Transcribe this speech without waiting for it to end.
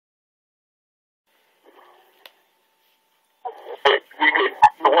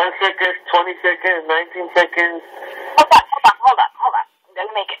seconds, 20 seconds, 19 seconds. Hold on. I'm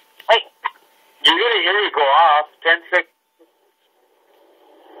gonna make it. Wait. You're gonna hear it go off. 10 seconds.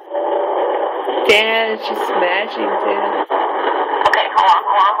 Damn, she's smashing too. Okay, hold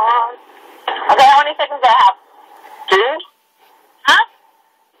on. Okay, how many seconds do I have? 2? Huh?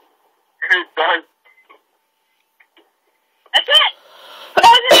 It's done. That's it. How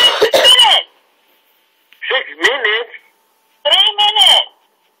was it 6 minutes? 6 minutes? 3 minutes.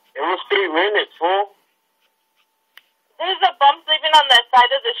 It was 3 minutes, fool. There's a bum sleeping on the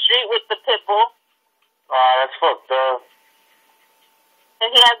side of the street with the pit bull. Ah, that's fucked up. And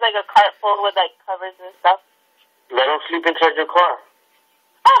he has like a cart full with like covers and stuff. Let him sleep inside your car.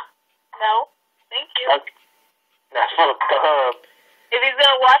 Ah, no. Thank you. That's fucked up. If he's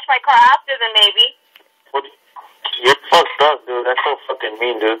gonna wash my car after, then maybe. What? You're fucked up, dude. That's so fucking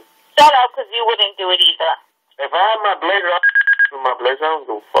mean, dude. Shut up, because you wouldn't do it either. If I had my blazer, I don't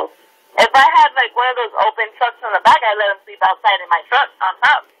give a fuck. If I had like one of those open trucks in the back, I'd let him sleep outside in my truck on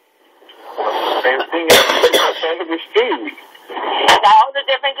top. Same thing as outside of the street. The only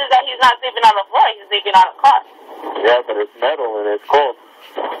difference is that he's not sleeping on the floor, he's sleeping on a car. Yeah, but it's metal and it's cold.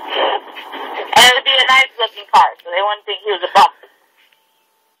 And it'd be a nice looking car, so they wouldn't think he was a bum.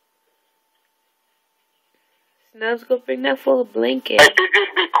 Snubs, go bring that full blanket. I think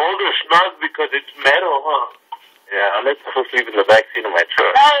it'd be colder snug because it's metal, huh? Yeah, I'll let people sleep in the back seat of my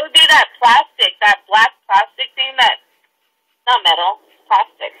truck. No, it would be that plastic, that black plastic thing that, not metal,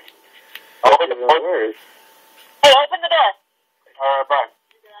 plastic. Open the door. Hey, open the door. Alright, bye.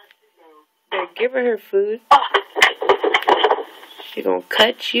 Yeah, give her food. Oh. She gonna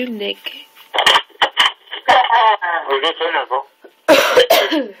cut you naked. We're just in there, bro.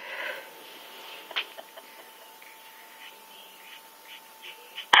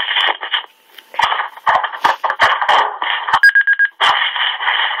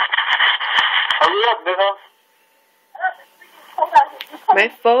 Hurry up, nigga. My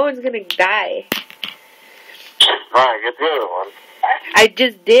phone's gonna die. Alright, get the other one. I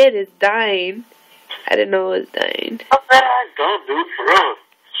just did. It's dying. I didn't know it was dying. Don't do it for real.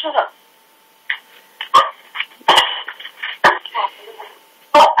 Shut up.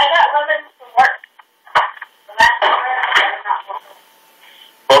 Oh, I got lemons from work.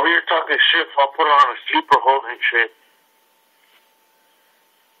 Over here talking shit, I'll put her on a sleeper hold and shit.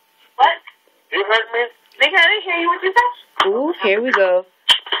 What? You heard me? Nigga, I didn't hear you. What you said? Ooh, here we go.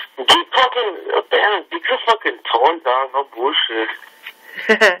 Get fucking, damn, get your fucking tone down, no bullshit.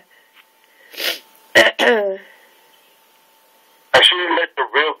 I should've let the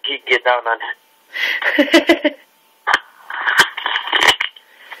real geek get down on it.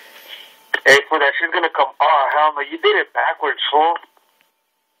 Hey, fool, that shit's gonna come, oh, hell no, you did it backwards, fool.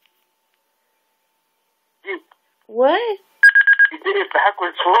 What? You did it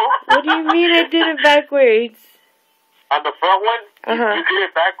backwards, fool. What do you mean I did it backwards? On the front one, Uh-huh. you did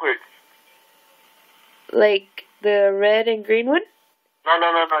it backwards. Like the red and green one? No,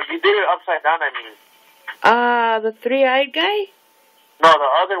 you did it upside down, I mean. The three-eyed guy? No, the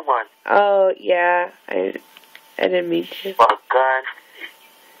other one. Oh, yeah. I didn't mean to. Oh, God.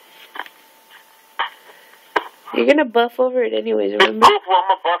 You're gonna buff over it anyways, It's remember? cool, fool. I'm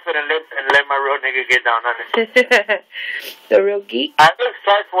gonna buff it and let my real nigga get down on it. The real geek? I look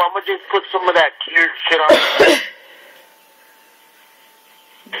sorry, fool. I'm gonna just put some of that clear shit on it.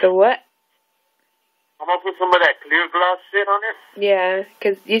 The what? I'm gonna put some of that clear gloss shit on it. Yeah,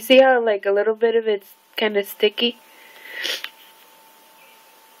 because you see how, like, a little bit of it's kind of sticky?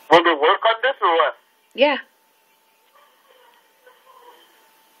 Will it work on this or what? Yeah.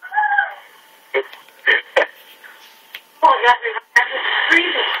 Oh, yeah, I'm just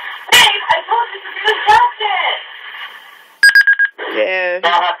freezing. Babe, I told you to do something. Yeah.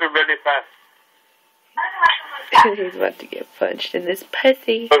 That happened really fast. He's about to get punched in this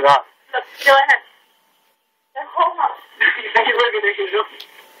pussy. Hold on. Look, go ahead. Hold on.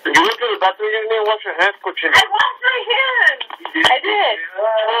 You went to the bathroom, you didn't wash your hands, coaching. I washed my hands. I did.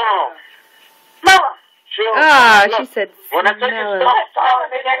 Oh. Mama. Chill. Ah, Look, she said when I said you smell it. stop,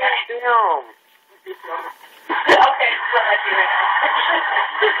 maybe I got damn. Okay,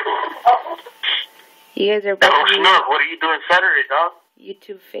 You guys are Oh, both Snurf, what are you doing Saturday, dog?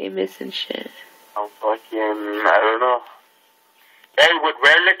 YouTube famous and shit. I'm fucking, I don't know. Hey, would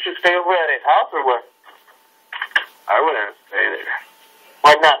Red let you stay over at his house or what? I wouldn't stay there.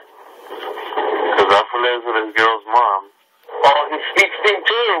 Why not? Because I feel lives with his girl's mom. Oh, his feet stink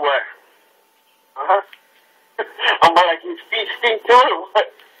too or what? Uh-huh. I'm like, his feet stink too or what?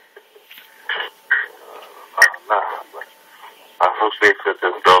 Nah, but I feel safe with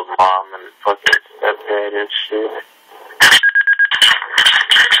his girl's mom and fucking stepdad and shit.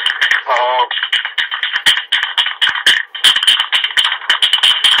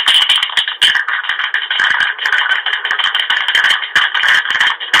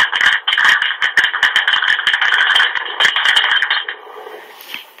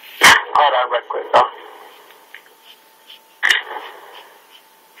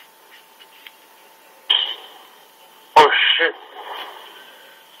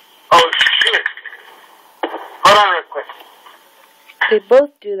 Hold on real quick. They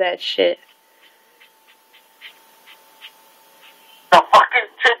both do that shit. The fucking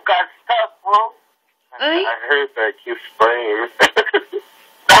tip got stuck, bro. I heard that keep spraying. That's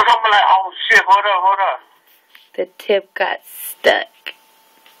I'm like, oh shit, hold up. The tip got stuck.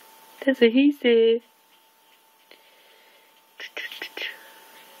 That's what he said.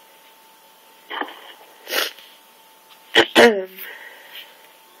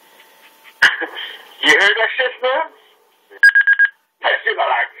 You heard that shit, man? That shit go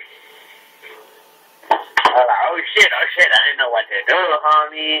like, oh shit, I didn't know what to do,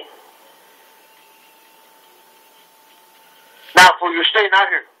 homie. Now, fool, you're staying out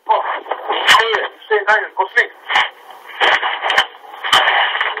here. Oh, yeah, you're staying out here. Go sleep.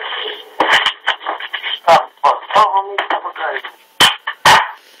 Homie, come on, guys.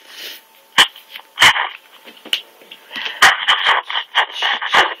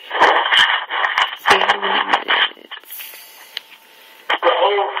 See how many minutes.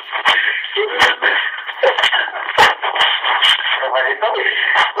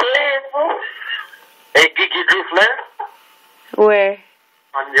 Hey, Geeky Drew Flair? Where?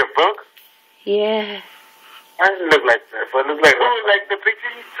 On your book? Yeah. Why does it look like that? But it looks like, oh, like the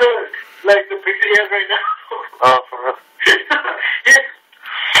picture you took. Like the picture you have right now. Oh, for real. Yeah.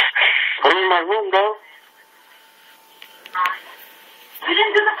 Put him in my room, though. You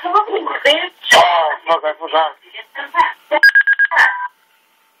didn't do the closing, bitch. Oh, fuck, I forgot.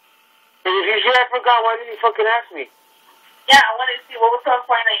 If you say I forgot, why didn't you fucking ask me? Yeah, I wanted to see what was so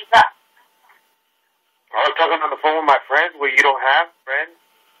important that you got. I was talking on the phone with my friends where you don't have friends.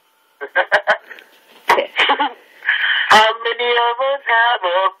 How many of us have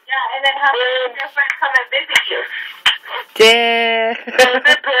a Yeah, and then how many of your friends come and visit you? Damn.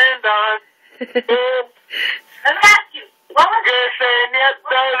 depend on Let me ask you. What was Just saying it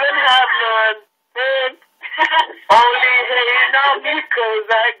doesn't have none. Only hating on me cause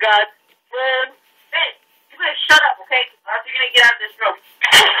I got friends. Hey, you better shut up, okay? Or else you're gonna get out of this room.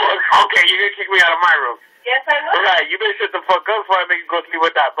 Okay, you're gonna kick me out of my room. Yes, I will. Alright, you better shut the fuck up before I make you go sleep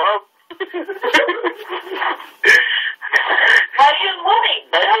with that bum. Why are you moving?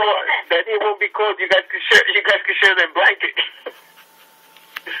 Then it won't be cold. You guys can share that blanket.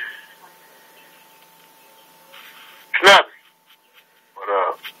 Snubbs. What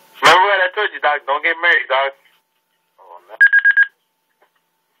up? Remember what I told you, dog? Don't get married, dog. Oh, no.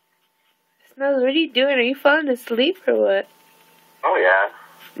 Smells, what are you doing? Are you falling asleep or what? Oh yeah.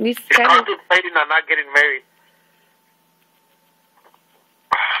 You He's kind of... contemplating on not getting married.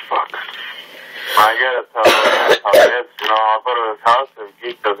 Fuck. I gotta tell him how it is. You know, I'll go to his house if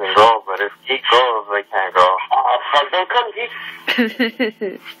Geek doesn't go, but if Geek goes, they can't go. Oh, fuck, don't come, Geek.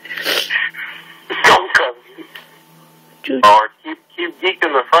 Don't come, Geek. Or keep Geek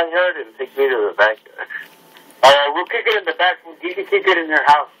in the front yard and take me to the backyard. We'll kick it in the back. You can kick it in your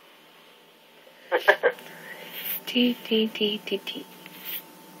house. T. Geek.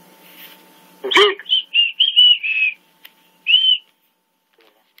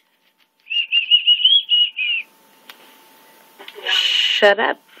 Shut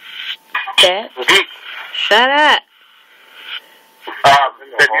up, Dad. Geek. Shut up.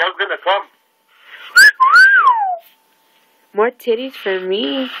 Danielle's gonna come. More titties for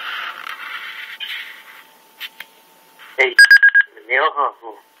me. Hey, Danielle,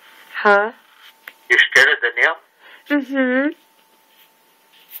 huh? Huh? You scared of Danielle? Mm-hmm.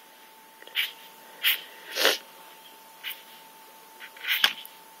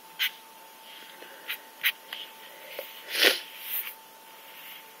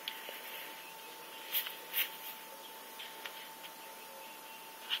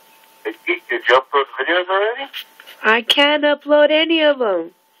 Hey, Geek, did you upload videos already? I can't upload any of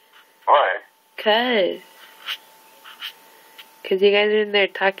them. Why? Cause you guys are in there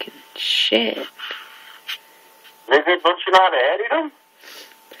talking shit. Maybe don't you know how to edit them?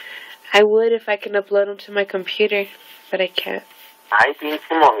 I would if I can upload them to my computer, but I can't. Ay, pinche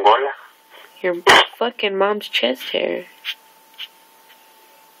mongola. Your fucking mom's chest hair.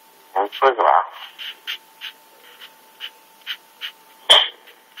 Pues va.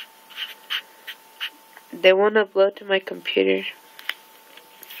 They won't upload to my computer,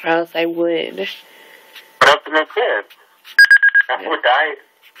 or else I would. What happened to Chris? Who died?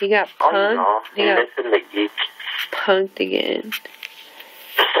 He got Oh, punked. no. He got Listen to Geek. punked again.